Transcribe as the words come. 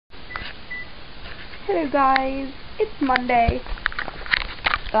Hello guys, it's Monday.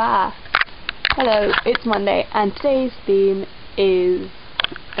 Hello, it's Monday, and today's theme is,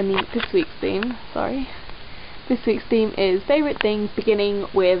 this week's theme, This week's theme is favourite things beginning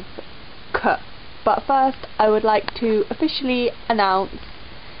with K. But first, I would like to officially announce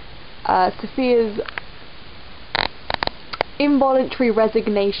Sofia's involuntary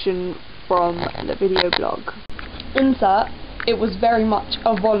resignation from the video blog. Insert, it was very much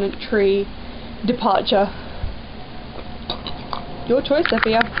a voluntary departure. Your choice,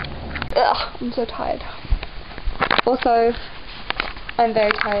 Sophia. Ugh, I'm so tired. Also, I'm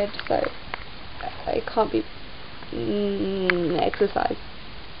very tired, so I can't be exercise.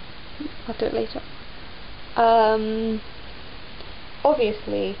 I'll do it later.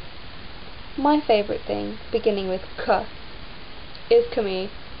 Obviously, my favourite thing beginning with K is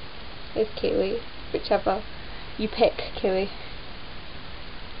Kami, is Kiwi, whichever you pick, Kiwi.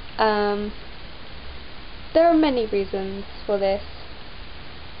 There are many reasons for this,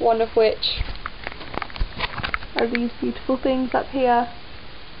 one of which are these beautiful things up here.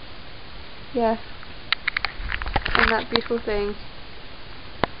 Yeah. And that beautiful thing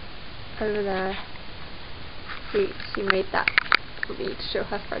over there. She made that for me to show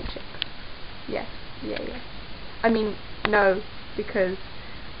her friendship. Yes, yeah. I mean, no, because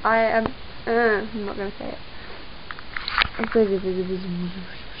I am I'm not gonna say it.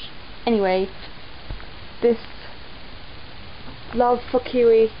 Anyway, this love for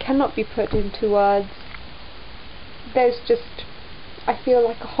Kiwi cannot be put into words. There's just, I feel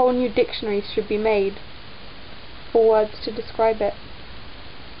like a whole new dictionary should be made for words to describe it.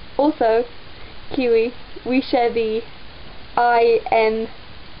 Also, Kiwi, we share the I, N,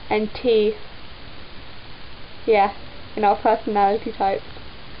 and T, yeah, in our personality types.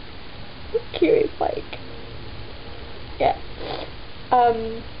 Kiwi's like, yeah.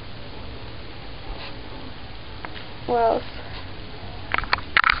 What else?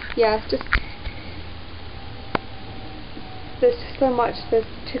 Yeah, just there's just so much there's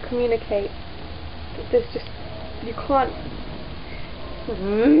to communicate. There's just, you can't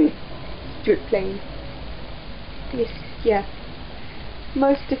do it plain. It's, yeah,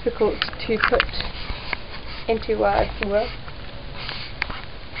 most difficult to put into words.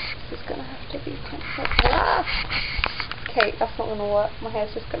 This is gonna have to be okay, that's not gonna work. My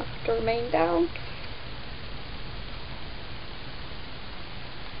hair's just gonna have to remain down.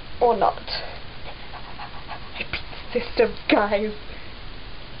 Or not. I beat the system, guys.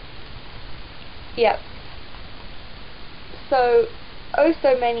 Yep. So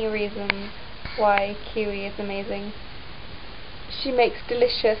many reasons why Kiwi is amazing. She makes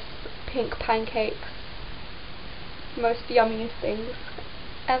delicious pink pancakes. Most yummiest things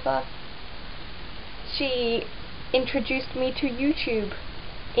ever. She introduced me to YouTube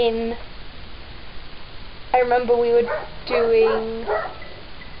I remember we were doing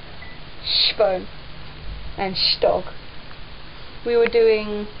Shbone and Shtog. We were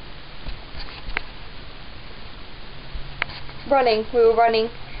doing running. We were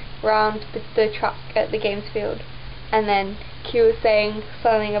running around the track at the games field, and then Q was saying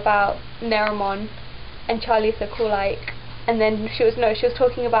something about Nerimon and Charlie's so cool like, and then she was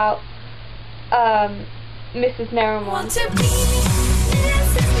talking about Mrs. Nerimon.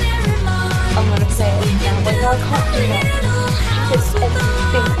 I'm gonna say it now, but no, I can't do that. She said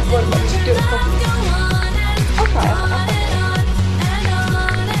everything won't let me do it properly. I'll try it.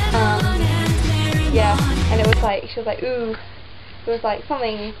 Yeah, and it was like, she was like, ooh, it was like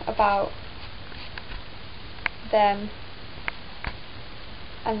something about them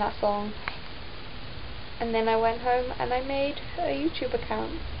and that song. And then I went home and I made a YouTube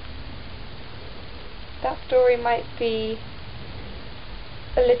account. That story might be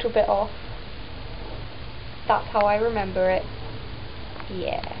a little bit off. That's how I remember it.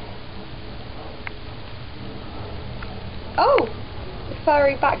 Yeah. Oh!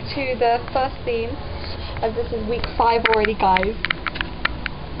 Referring back to the first theme, as this is week 5 already, guys.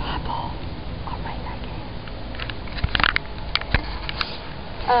 Purple. I'll write that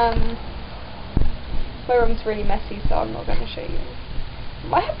game. My room's really messy, so I'm not going to show you.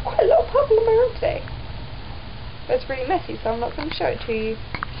 I have quite a lot of purple in my room today. But it's really messy, so I'm not going to show it to you.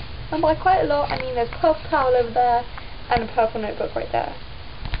 And by quite a lot, I mean there's a purple towel over there and a purple notebook right there.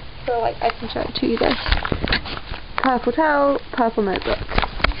 So like I can show it to you there. Purple towel, purple notebook.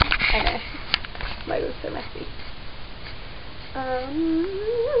 I know. My room's so messy.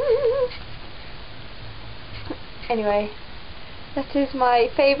 Anyway, that is my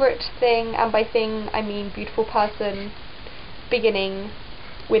favourite thing, and by thing I mean beautiful person beginning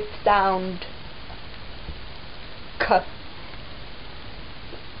with sound K.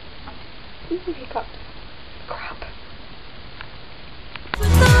 Hiccups. Crap.